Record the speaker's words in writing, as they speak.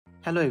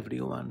Hello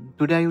everyone,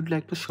 today I would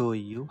like to show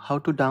you how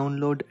to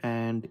download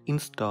and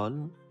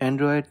install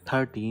Android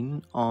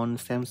 13 on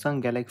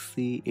Samsung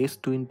Galaxy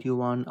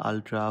S21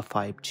 Ultra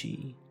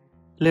 5G.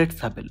 Let's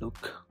have a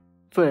look.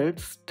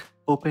 First,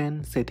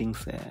 open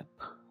Settings app.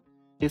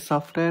 A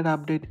software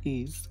update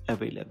is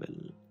available.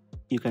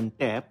 You can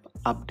tap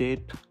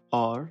Update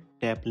or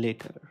tap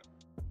Later.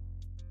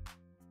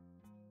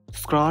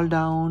 Scroll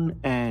down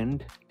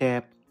and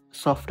tap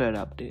Software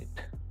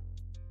Update.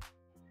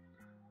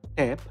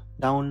 Tap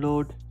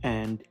Download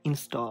and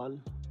Install.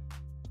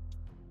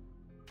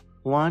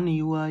 One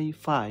UI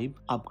 5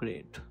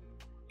 Upgrade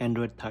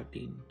Android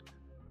 13.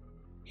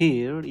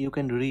 Here you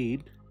can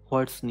read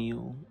what's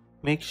new.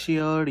 Make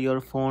sure your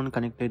phone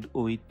connected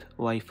with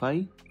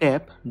Wi-Fi.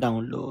 Tap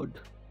Download.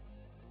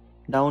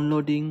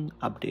 Downloading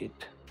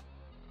update.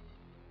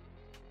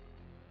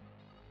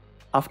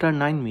 After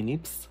 9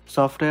 minutes,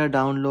 software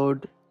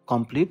download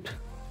complete.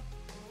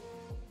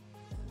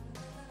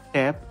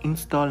 Tap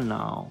Install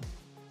now.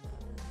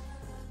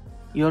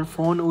 Your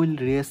phone will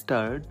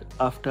restart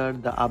after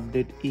the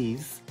update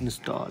is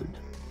installed.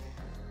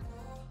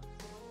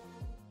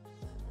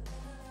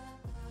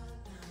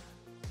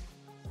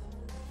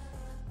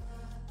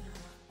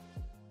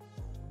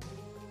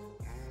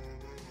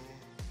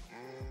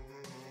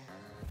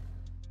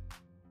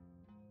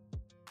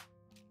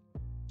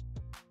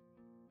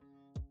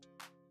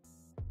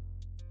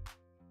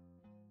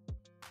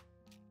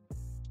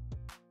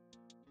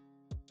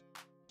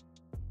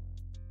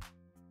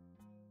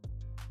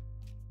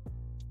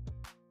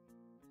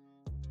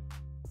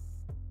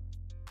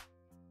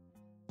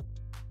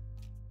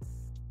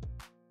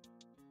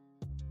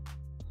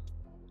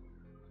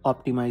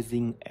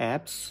 Optimizing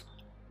apps.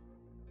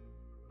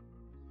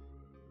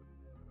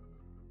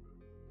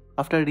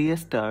 After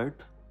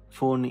restart,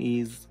 phone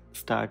is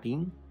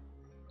starting.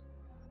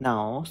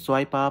 Now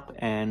swipe up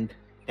and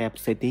tap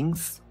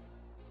Settings.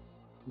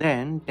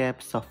 Then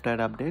tap Software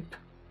Update.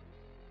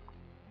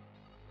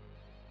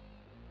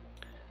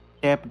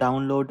 Tap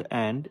Download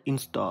and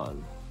Install.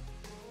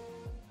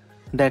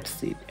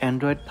 That's it,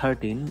 Android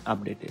 13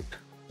 updated.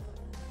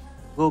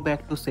 Go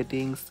back to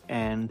Settings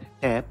and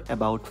tap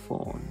About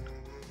Phone.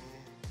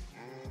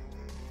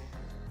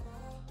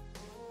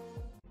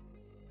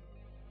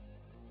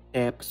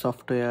 Tap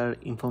Software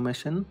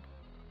Information.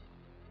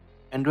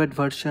 Android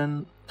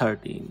version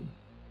 13.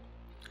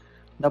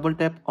 Double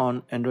tap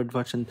on Android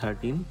version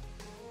 13.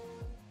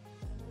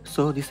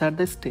 So these are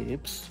the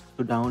steps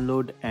to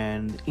download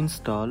and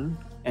install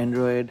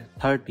Android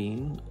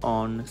 13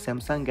 on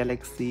Samsung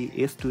Galaxy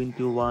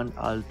S21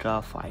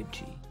 Ultra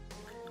 5G.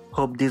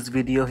 Hope this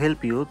video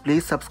helped you.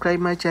 Please subscribe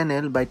my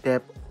channel by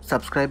tap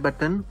subscribe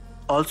button.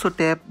 Also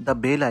tap the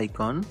bell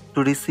icon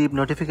to receive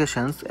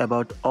notifications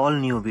about all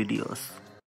new videos.